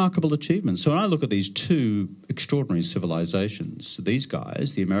 these are remarkable achievements. So when I look at these two extraordinary civilizations, these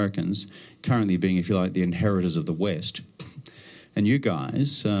guys, the Americans, currently being, if you like, the inheritors of the West, and you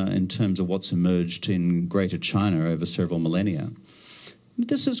guys, in terms of what's emerged in Greater China over several millennia,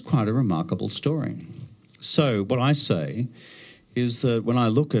 this is quite a remarkable story. So what I say is that when I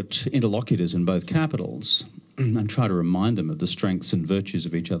look at interlocutors in both capitals and try to remind them of the strengths and virtues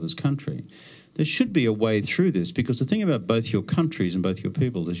of each other's country, there should be a way through this, because the thing about both your countries and both your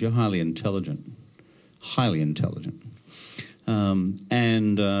peoples is you're highly intelligent.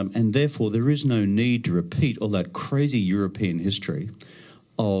 And therefore there is no need to repeat all that crazy European history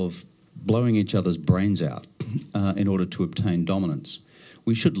of blowing each other's brains out in order to obtain dominance.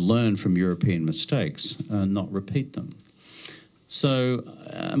 We should learn from European mistakes, not repeat them. So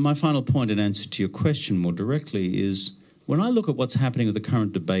my final point in answer to your question more directly is, when I look at what's happening with the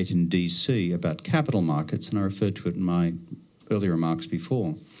current debate in DC about capital markets, and I referred to it in my earlier remarks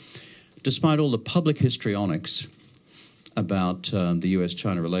before, despite all the public histrionics about the U.S.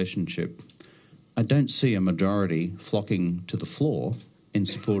 China relationship, I don't see a majority flocking to the floor in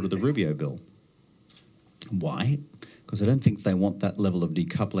support of the Rubio bill. Why? Because I don't think they want that level of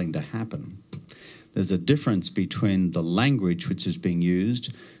decoupling to happen. There's a difference between the language which is being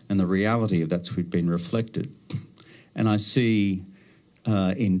used and the reality of that's been reflected. And I see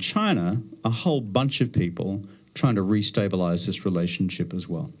in China a whole bunch of people trying to restabilize this relationship as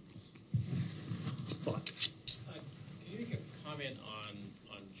well. Can you make a comment on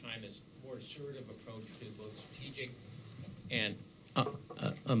China's more assertive approach to both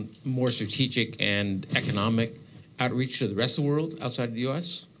strategic and economic outreach to the rest of the world outside the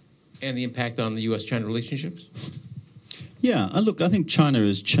U.S. and the impact on the U.S.-China relationships? Yeah, look, I think China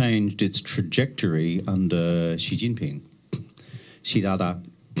has changed its trajectory under Xi Jinping, Xi Dada,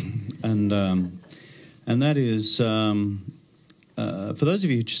 and that is, for those of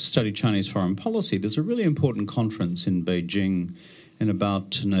you who study Chinese foreign policy, there's a really important conference in Beijing in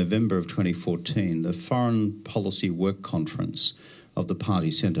about November of 2014, the Foreign Policy Work Conference of the Party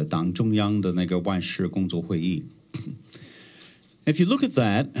Center, 党中央的那个万事工作会议. If you look at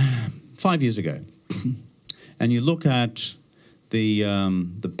that 5 years ago, and you look at the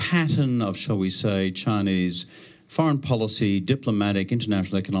pattern of, shall we say, Chinese foreign policy, diplomatic,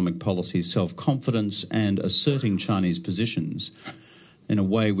 international economic policy, self-confidence, and asserting Chinese positions in a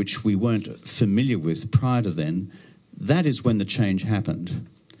way which we weren't familiar with prior to then, that is when the change happened.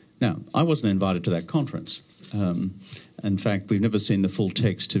 Now, I wasn't invited to that conference. In fact, we've never seen the full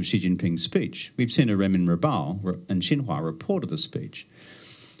text of Xi Jinping's speech. We've seen a Renmin Rebao and Xinhua report of the speech.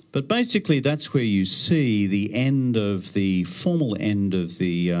 But basically, that's where you see the end of the formal end of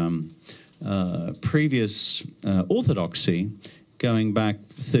the previous orthodoxy going back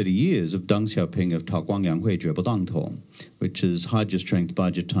 30 years of Deng Xiaoping of Tao Guangyang Hui Jue Dang To, which is hide your strength,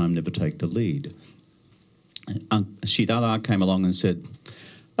 bide your time, never take the lead. Xi Dada came along and said,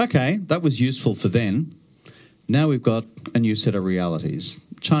 okay, that was useful for then. Now we've got a new set of realities.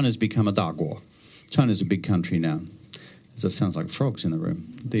 China's become a daguo. China's a big country now. So it sounds like frogs in the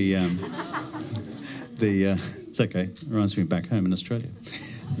room. It's okay. It reminds me back home in Australia.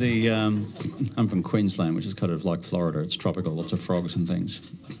 I'm from Queensland, which is kind of like Florida. It's tropical, lots of frogs and things,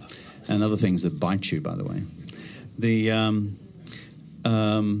 and other things that bite you, by the way.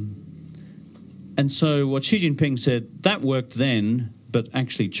 And so what Xi Jinping said, that worked then, but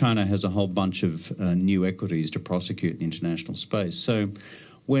actually China has a whole bunch of new equities to prosecute in the international space. So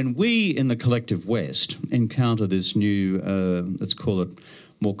when we in the collective West encounter this new, let's call it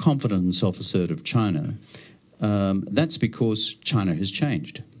more confident and self-assertive China, that's because China has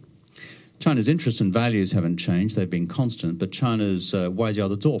changed. China's interests and values haven't changed, they've been constant, but China's 外交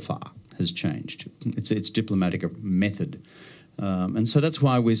的做法 has changed. Its diplomatic method. And so that's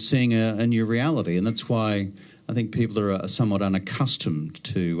why we're seeing a new reality, and that's why I think people are somewhat unaccustomed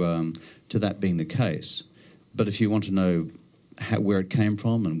to that being the case. But if you want to know where it came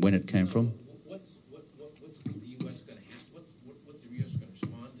from and when it came from... What's the U.S. going to have? What's the U.S. going to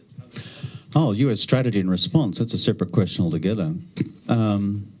respond to? Oh, U.S. strategy and response, that's a separate question altogether.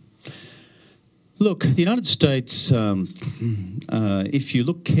 Look, the United States, if you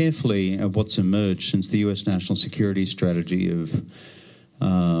look carefully at what's emerged since the U.S. National Security Strategy of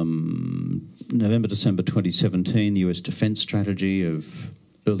November, December 2017, the U.S. Defence Strategy of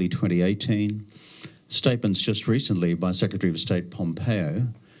early 2018, statements just recently by Secretary of State Pompeo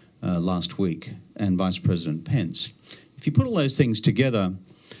last week and Vice President Pence. If you put all those things together,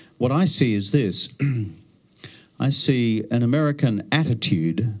 what I see is this. I see an American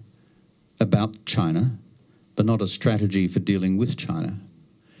attitude about China, but not a strategy for dealing with China.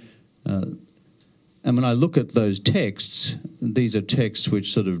 And when I look at those texts, these are texts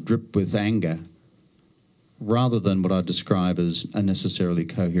which sort of drip with anger rather than what I describe as a necessarily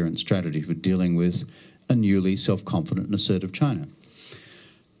coherent strategy for dealing with a newly self-confident and assertive China.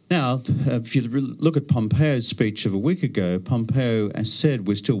 Now, if you look at Pompeo's speech of a week ago, Pompeo has said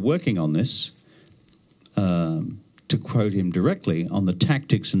we're still working on this, to quote him directly, on the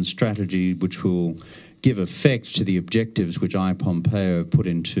tactics and strategy which will give effect to the objectives which I, Pompeo, put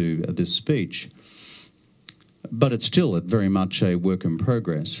into this speech. But it's still very much a work in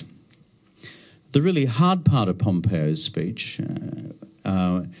progress. The really hard part of Pompeo's speech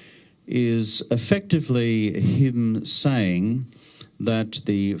is effectively him saying that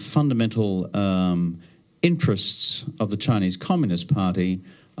the fundamental interests of the Chinese Communist Party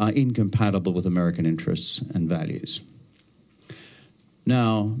are incompatible with American interests and values.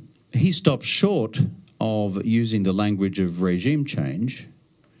 Now, he stops short of using the language of regime change,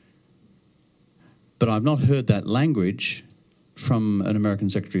 but I've not heard that language from an American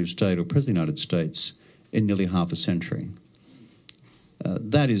Secretary of State or President of the United States in nearly half a century.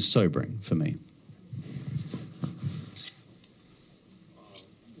 That is sobering for me.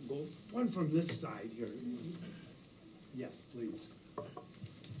 One from this side here. Yes, please.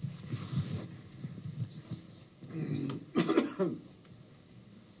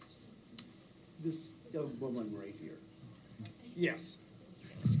 This woman right here. Yes.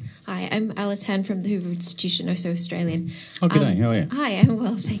 Hi, I'm Alice Han from the Hoover Institution, also Australian. Oh, good day. How are you? Hi, I'm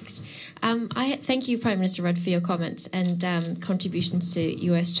well, thanks. I thank you, Prime Minister Rudd, for your comments and contributions to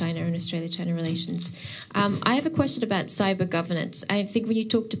U.S. China and Australia-China relations. I have a question about cyber governance. I think when you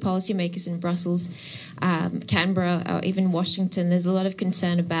talk to policymakers in Brussels, Canberra, or even Washington, there's a lot of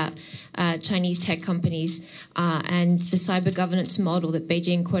concern about Chinese tech companies and the cyber governance model that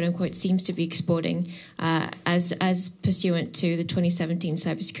Beijing, quote-unquote, seems to be exporting as pursuant to the 2017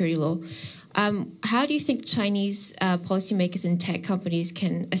 cybersecurity law. How do you think Chinese policymakers and tech companies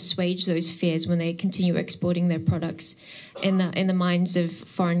can assuage those fears when they continue exporting their products in the minds of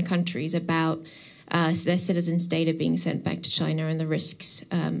foreign countries about their citizens' data being sent back to China and the risks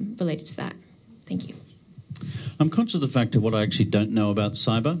related to that? Thank you. I'm conscious of the fact of what I actually don't know about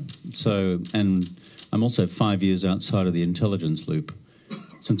cyber. And I'm also 5 years outside of the intelligence loop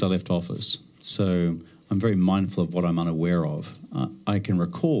since I left office. So I'm very mindful of what I'm unaware of. I can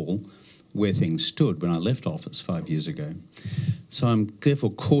recall where things stood when I left office 5 years ago. So I'm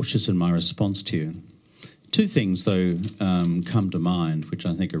therefore cautious in my response to you. Two things, though, come to mind which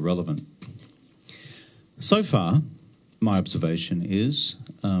I think are relevant. So far, my observation is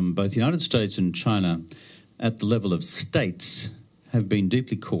both the United States and China at the level of states have been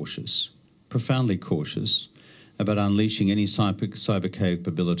deeply cautious, profoundly cautious, about unleashing any cyber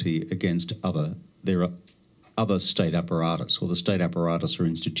capability against their other state apparatus, or the state apparatus or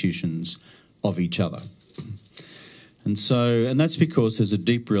institutions of each other. And that's because there's a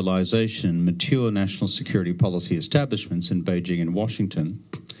deep realisation in mature national security policy establishments in Beijing and Washington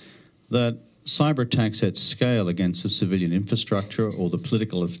that cyber attacks at scale against the civilian infrastructure or the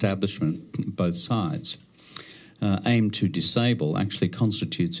political establishment, both sides, aimed to disable, actually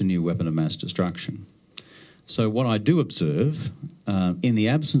constitutes a new weapon of mass destruction. So what I do observe, in the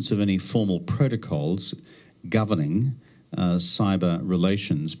absence of any formal protocols governing cyber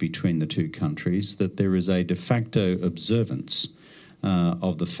relations between the two countries, that there is a de facto observance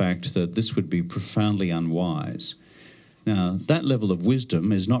of the fact that this would be profoundly unwise. Now, that level of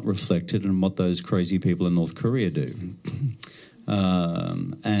wisdom is not reflected in what those crazy people in North Korea do.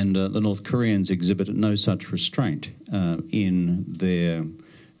 And the North Koreans exhibit no such restraint in their,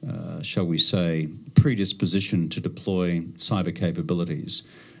 shall we say, predisposition to deploy cyber capabilities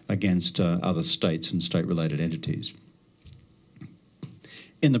against other states and state-related entities.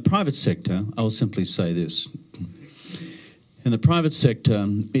 In the private sector, I'll simply say this. In the private sector,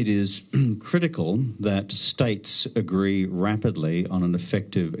 it is critical that states agree rapidly on an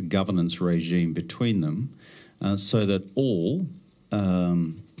effective governance regime between them so that all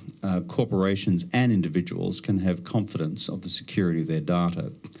corporations and individuals can have confidence of the security of their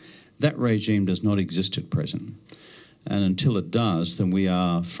data. That regime does not exist at present. And until it does, then we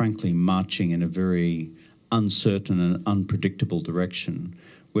are frankly marching in a very uncertain and unpredictable direction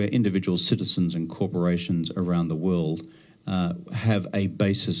where individual citizens and corporations around the world have a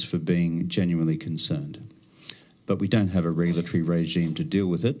basis for being genuinely concerned. But we don't have a regulatory regime to deal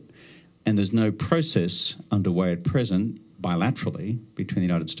with it, and there's no process underway at present bilaterally between the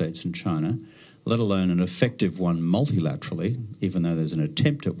United States and China, let alone an effective one multilaterally, even though there's an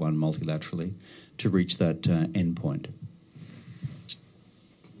attempt at one multilaterally, to reach that end point.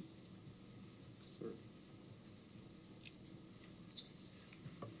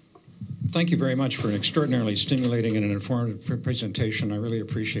 Thank you very much for an extraordinarily stimulating and an informative presentation. I really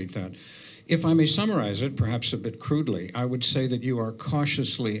appreciate that. If I may summarize it, perhaps a bit crudely, I would say that you are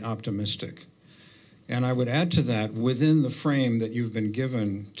cautiously optimistic. And I would add to that, within the frame that you've been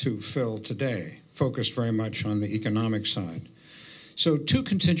given to Phil today, focused very much on the economic side. So two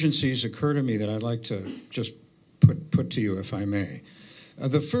contingencies occur to me that I'd like to just put to you, if I may.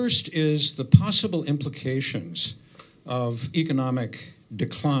 The first is the possible implications of economic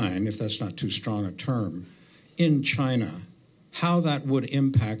decline, if that's not too strong a term, in China, how that would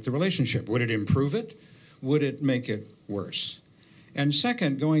impact the relationship. Would it improve it? Would it make it worse? And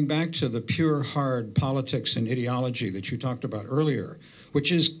second, going back to the pure hard politics and ideology that you talked about earlier,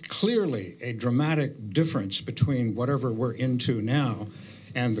 which is clearly a dramatic difference between whatever we're into now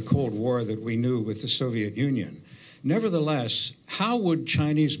and the Cold War that we knew with the Soviet Union. Nevertheless, how would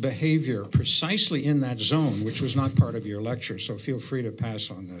Chinese behavior precisely in that zone, which was not part of your lecture, so feel free to pass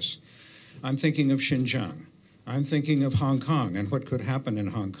on this. I'm thinking of Xinjiang. I'm thinking of Hong Kong and what could happen in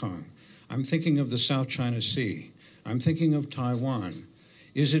Hong Kong. I'm thinking of the South China Sea. I'm thinking of Taiwan.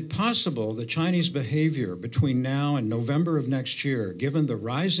 Is it possible that Chinese behavior between now and November of next year, given the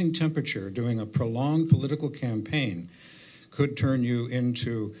rising temperature during a prolonged political campaign, could turn you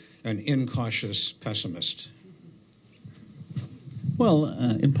into an incautious pessimist? Well,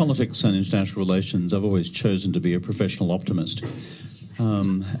 in politics and international relations, I've always chosen to be a professional optimist.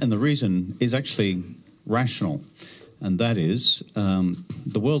 And the reason is actually rational. And that is,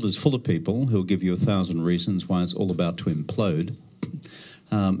 the world is full of people who will give you 1,000 reasons why it's all about to implode.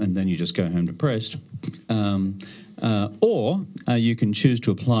 And then you just go home depressed. Or you can choose to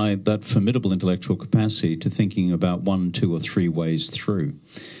apply that formidable intellectual capacity to thinking about 1, 2, or 3 ways through.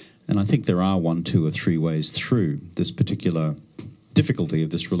 And I think there are 1, 2, or 3 ways through this particular difficulty of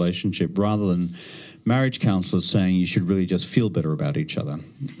this relationship, rather than marriage counsellors saying you should really just feel better about each other.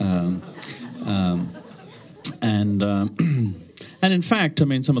 And in fact, I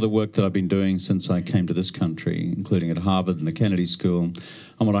mean, some of the work that I've been doing since I came to this country, including at Harvard and the Kennedy School,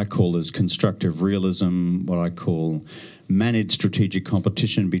 on what I call is constructive realism, what I call managed strategic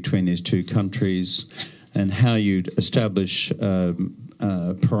competition between these two countries, and how you'd establish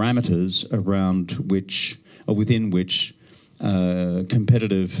parameters around which, or within which,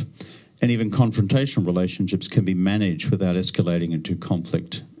 competitive and even confrontational relationships can be managed without escalating into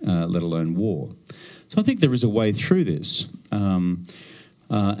conflict, let alone war. So I think there is a way through this. And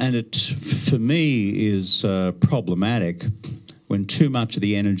it, for me, is problematic when too much of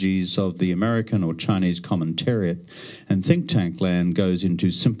the energies of the American or Chinese commentariat and think tank land goes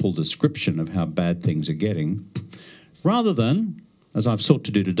into simple description of how bad things are getting, rather than, as I've sought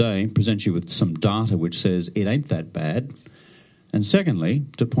to do today, present you with some data which says it ain't that bad. And secondly,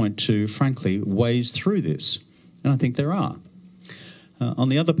 to point to, frankly, ways through this. And I think there are. On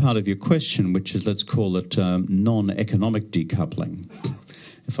the other part of your question, which is, let's call it non-economic decoupling,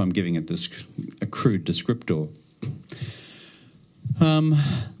 if I'm giving it this a crude descriptor.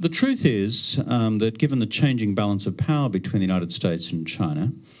 The truth is that given the changing balance of power between the United States and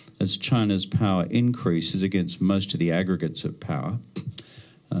China, as China's power increases against most of the aggregates of power,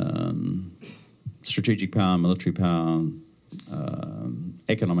 strategic power, military power,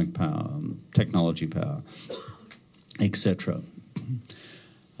 economic power, technology power, etc.,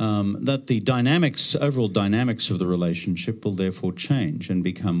 that the dynamics, overall dynamics of the relationship will therefore change and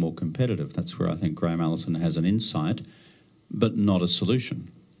become more competitive. That's where I think Graham Allison has an insight, but not a solution.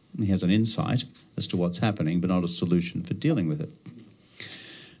 He has an insight as to what's happening, but not a solution for dealing with it.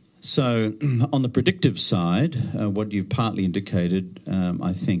 So on the predictive side, what you've partly indicated,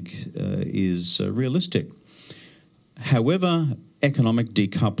 I think, is realistic. However economic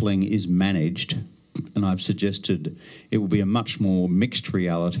decoupling is managed, and I've suggested it will be a much more mixed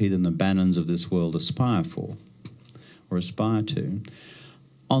reality than the Bannons of this world aspire for, or aspire to.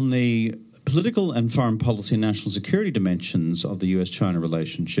 On the political and foreign policy and national security dimensions of the U.S. China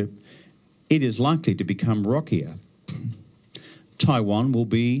relationship, it is likely to become rockier. Taiwan will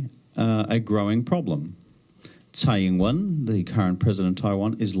be a growing problem. Tsai Ing-wen, the current president of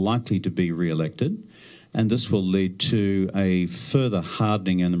Taiwan, is likely to be re-elected, And this will lead to a further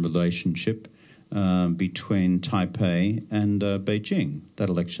hardening in the relationship between Taipei and Beijing. That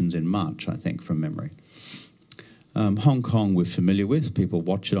election's in March, I think, from memory. Hong Kong we're familiar with. People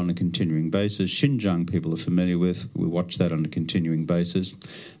watch it on a continuing basis. Xinjiang people are familiar with. We watch that on a continuing basis.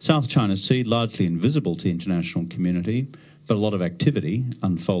 South China Sea, largely invisible to the international community, but a lot of activity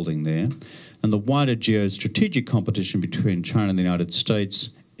unfolding there. And the wider geostrategic competition between China and the United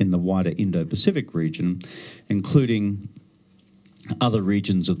States in the wider Indo-Pacific region, including other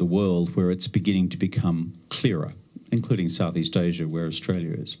regions of the world where it's beginning to become clearer, including Southeast Asia, where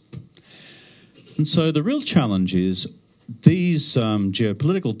Australia is. And so the real challenge is these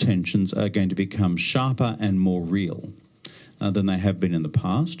geopolitical tensions are going to become sharper and more real than they have been in the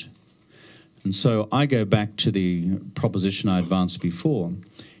past. And so I go back to the proposition I advanced before.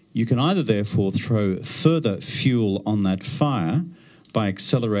 You can either, therefore, throw further fuel on that fire by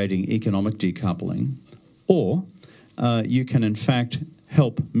accelerating economic decoupling, or you can, in fact,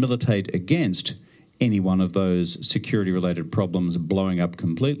 help militate against any one of those security-related problems blowing up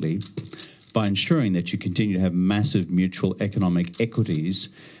completely by ensuring that you continue to have massive mutual economic equities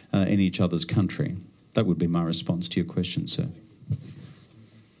in each other's country. That would be my response to your question, sir.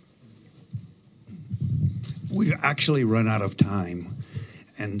 We've actually run out of time,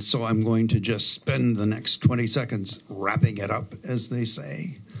 and so I'm going to just spend the next 20 seconds wrapping it up, as they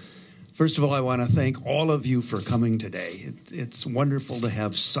say. First of all, I want to thank all of you for coming today. It's wonderful to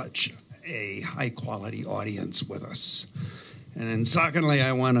have such a high-quality audience with us. And then secondly,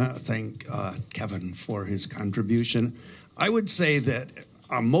 I want to thank Kevin for his contribution. I would say that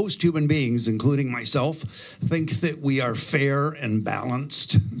most human beings, including myself, think that we are fair and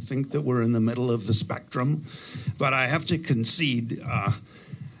balanced, think that we're in the middle of the spectrum. But I have to concede,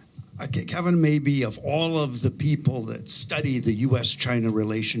 Kevin may be, of all of the people that study the U.S. China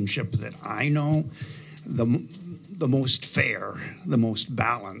relationship that I know, the most fair, the most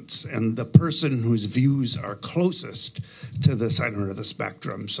balanced, and the person whose views are closest to the center of the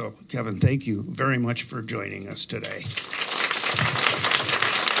spectrum. So, Kevin, thank you very much for joining us today.